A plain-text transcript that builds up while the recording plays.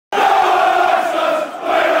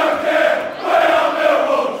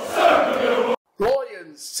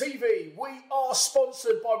TV. We are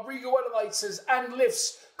sponsored by Regal Elevators and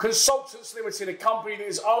Lifts Consultants Limited, a company that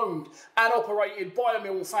is owned and operated by a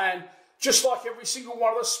Millwall fan, just like every single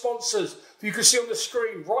one of the sponsors that you can see on the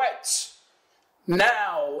screen right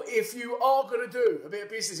now. If you are going to do a bit of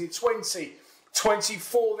business in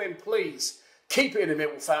 2024, then please keep it in the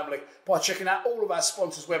Millwall family by checking out all of our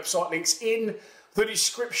sponsors' website links in the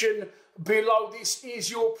description below. This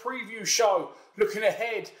is your preview show, looking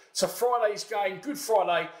ahead to Friday's game, Good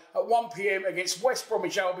Friday, at 1 p.m. against West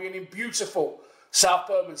Bromwich Albion in beautiful South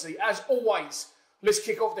Bermondsey. As always, let's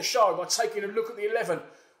kick off the show by taking a look at the 11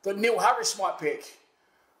 that Neil Harris might pick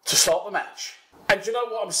to start the match. And you know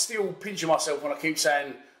what? I'm still pinching myself when I keep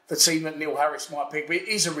saying the team that Neil Harris might pick, but it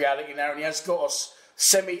is a reality now, and he has got us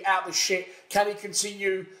semi out the shit. Can he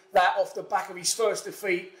continue that off the back of his first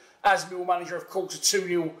defeat as Millwall manager? Of course, a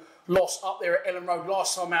 2-0 loss up there at Ellen Road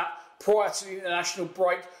last time out prior to the international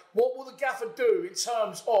break. What will the gaffer do in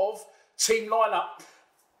terms of team lineup?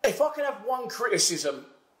 If I can have one criticism,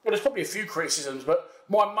 well, there's probably a few criticisms, but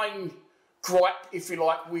my main gripe, if you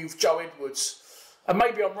like, with Joe Edwards, and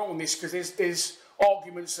maybe I'm wrong on this because there's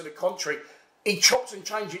arguments to the contrary, he chops and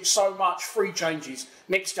changes it so much. 3 changes,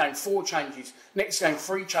 next game 4 changes, next game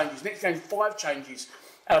 3 changes, next game 5 changes,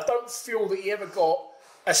 and I don't feel that he ever got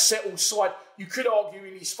a settled side. You could argue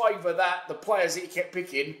in his favour that the players that he kept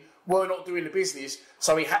picking were not doing the business,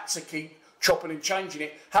 so he had to keep chopping and changing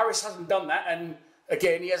it. Harris hasn't done that, and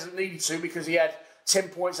again, he hasn't needed to because he had 10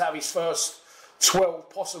 points out of his first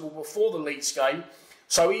 12 possible before the Leeds game.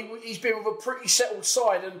 So he's been with a pretty settled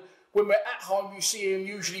side, and when we're at home, you see him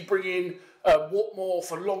usually bring in Watmore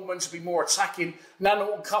for Longman to be more attacking.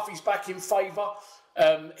 Nano and Cuffy's back in favour.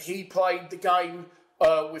 He played the game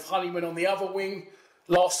with Honeyman on the other wing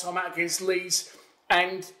last time out against Leeds,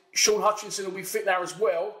 and Sean Hutchinson will be fit there as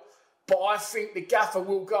well. But I think the gaffer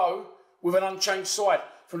will go with an unchanged side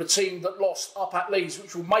from the team that lost up at Leeds,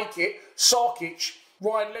 which will make it Sarkic,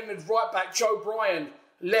 Ryan Leonard right back, Joe Bryan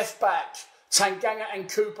left back, Tanganga and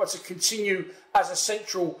Cooper to continue as a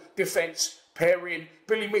central defence pairing,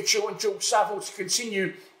 Billy Mitchell and George Saville to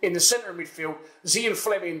continue in the centre of midfield, Zian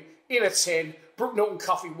Fleming in a 10, Brooke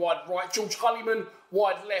Norton-Cuffy wide right, George Honeyman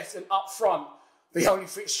wide left, and up front, the only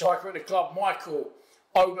fit striker at the club, Michael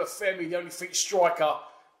Obafemi, the only fit striker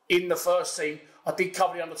in the first team. I did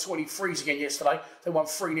cover the under-23s again yesterday. They won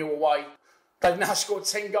 3-0 away. They've now scored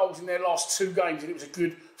 10 goals in their last 2 games, and it was a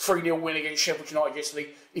good 3-0 win against Sheffield United yesterday.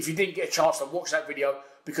 If you didn't get a chance to watch that video,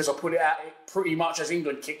 because I put it out pretty much as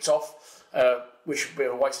England kicked off, which would be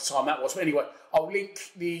a waste of time that was. But anyway, I'll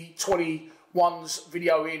link the 21's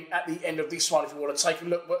video in at the end of this one if you want to take a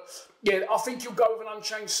look. But yeah, I think you'll go with an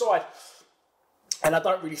unchanged side. And I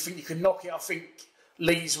don't really think you can knock it. I think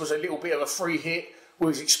Leeds was a little bit of a free hit. We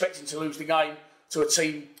was expecting to lose the game to a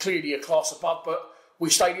team clearly a class above, but we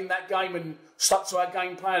stayed in that game and stuck to our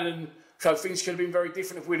game plan, and so things could have been very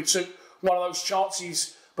different if we'd have took one of those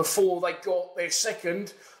chances before they got their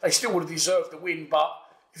second. They still would have deserved the win, but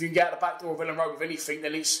if you can get out the back door of Ellen Road with anything,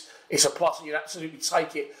 then it's a plus and you'd absolutely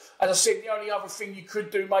take it. As I said, the only other thing you could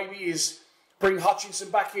do maybe is bring Hutchinson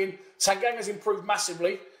back in. Tanganga's improved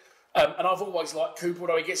massively, and I've always liked Cooper,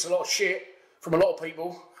 although he gets a lot of shit from a lot of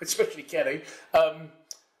people, especially Kenny.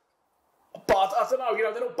 But I don't know,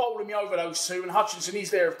 they're not bowling me over those two, and Hutchinson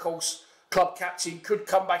is there, of course, club captain, could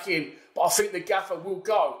come back in, but I think the gaffer will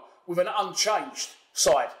go with an unchanged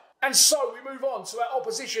side. And so we move on to our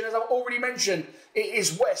opposition. As I've already mentioned, it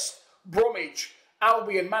is West Bromwich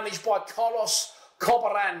Albion, managed by Carlos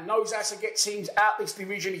Corberan. Knows how to get teams out this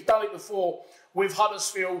division. He's done it before with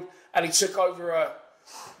Huddersfield, and he took over a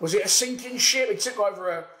sinking ship? He took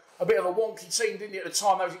over a bit of a wonky team, didn't he, at the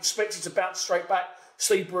time? They was expected to bounce straight back.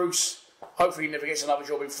 Steve Bruce, hopefully he never gets another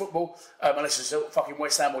job in football, unless it's fucking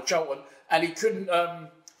West Ham or Charlton. And he couldn't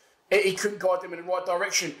guide them in the right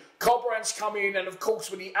direction. Corberan's come in, and of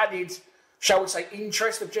course when he added, shall we say,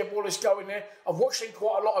 interest of Jed Wallace going there, I've watched him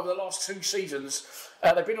quite a lot over the last 2 seasons.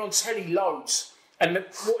 They've been on telly loads. And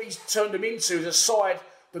what he's turned them into is a side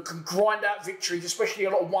that can grind out victories, especially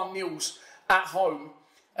a lot of 1-0s at home.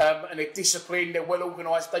 And they're disciplined, they're well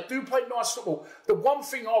organised. They do play nice football. The one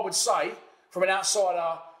thing I would say, from an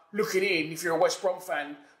outsider looking in, if you're a West Brom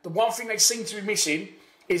fan, the one thing they seem to be missing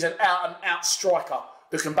is an out-and-out striker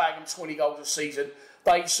that can bag them 20 goals a season.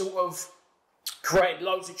 They sort of created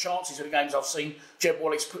loads of chances in the games I've seen. Jed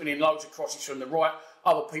Wallace putting in loads of crosses from the right,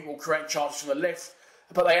 other people creating chances from the left,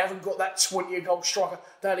 but they haven't got that 20-goal striker.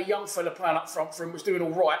 They had a young fella playing up front for him, was doing all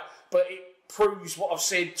right, but it proves what I've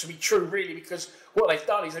said to be true, really, because what they've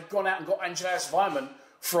done is they've gone out and got Andreas Weimann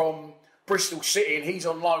from Bristol City, and he's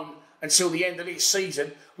on loan until the end of this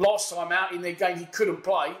season. Last time out in their game, he couldn't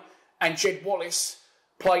play, and Jed Wallace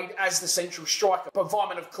played as the central striker. But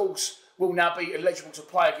Vyman, of course, will now be eligible to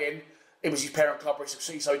play again. It was his parent club, Bristol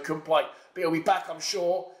City, so he couldn't play. But he'll be back, I'm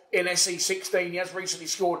sure, in SE16. He has recently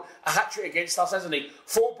scored a hat-trick against us, hasn't he,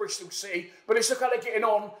 for Bristol City. But let's look how they're getting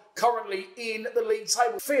on currently in the league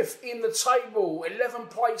table. 5th in the table, 11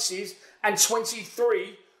 places and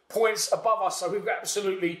 23 points above us. So we've got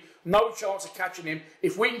absolutely no chance of catching him.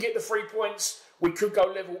 If we can get the 3 points, we could go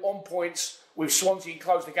level on points with Swansea and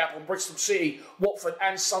close the gap on Bristol City, Watford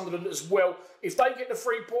and Sunderland as well. If they get the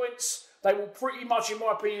 3 points, they will pretty much, in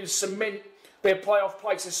my opinion, cement their playoff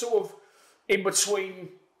place. They're sort of in between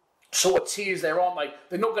sort of tiers there, aren't they?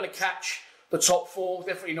 They're not going to catch the top 4,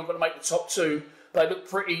 definitely not going to make the top 2. They look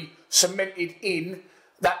pretty cemented in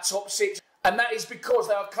that top 6. And that is because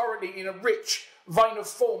they are currently in a rich vein of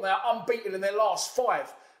form. They are unbeaten in their last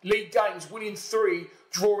 5 league games, winning 3,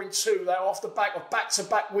 drawing 2. They are off the back of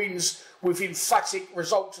back-to-back wins with emphatic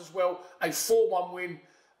results as well. A 4-1 win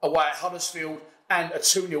away at Huddersfield and a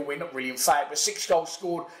 2-0 win, not really emphatic, but 6 goals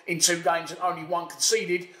scored in 2 games and only 1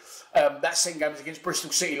 conceded. That second game was against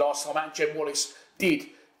Bristol City last time out, and Jed Wallace did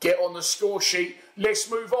get on the score sheet. Let's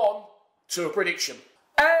move on to a prediction.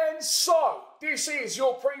 And so, this is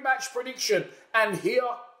your pre-match prediction, and here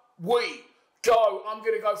we go. I'm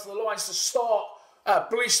going to go for the Lions to start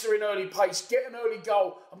blistering early pace, get an early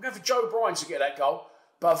goal. I'm going for Joe Bryan to get that goal,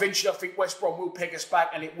 but eventually I think West Brom will peg us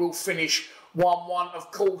back and it will finish 1-1.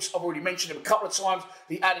 Of course, I've already mentioned him a couple of times,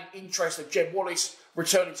 the added interest of Jed Wallace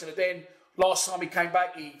returning to the den. Last time he came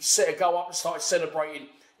back, he set a goal up and started celebrating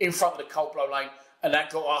in front of the Cold Blow lane, and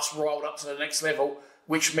that got us rolled up to the next level,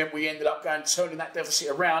 which meant we ended up turning that deficit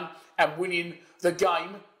around and winning the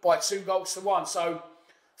game by 2-1. So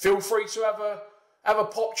feel free to have a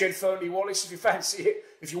pop, Jed Wallace, if you fancy it,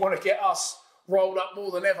 if you want to get us rolled up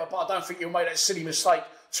more than ever. But I don't think you'll make that silly mistake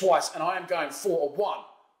twice, and I am going for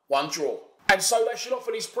a 1-1 draw. And so that's your lot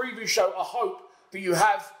for this preview show. I hope that you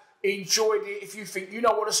have enjoyed it. If you think you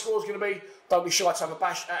know what the score's going to be, don't be shy to have a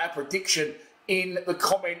bash at a prediction in the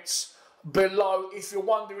comments below. If you're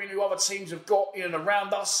wondering who other teams have got in and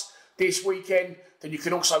around us this weekend, then you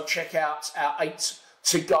can also check out our 8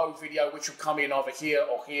 to go video, which will come in either here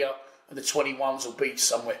or here, and the 21s will be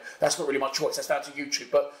somewhere. That's not really my choice, that's down to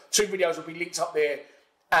YouTube, but 2 videos will be linked up there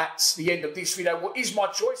at the end of this video. What is my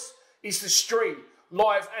choice is to stream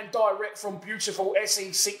live and direct from beautiful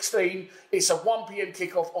SE16. It's a 1 PM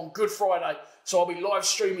kickoff on Good Friday, so I'll be live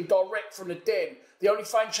streaming direct from the den, the only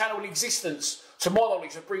fan channel in existence, to my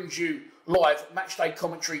knowledge, that brings you live matchday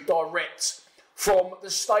commentary direct from the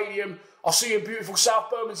stadium. I'll see you in beautiful South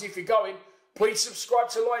Bermondsey if you're going. Please subscribe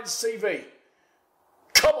to Lions TV.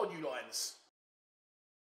 Come on, you Lions.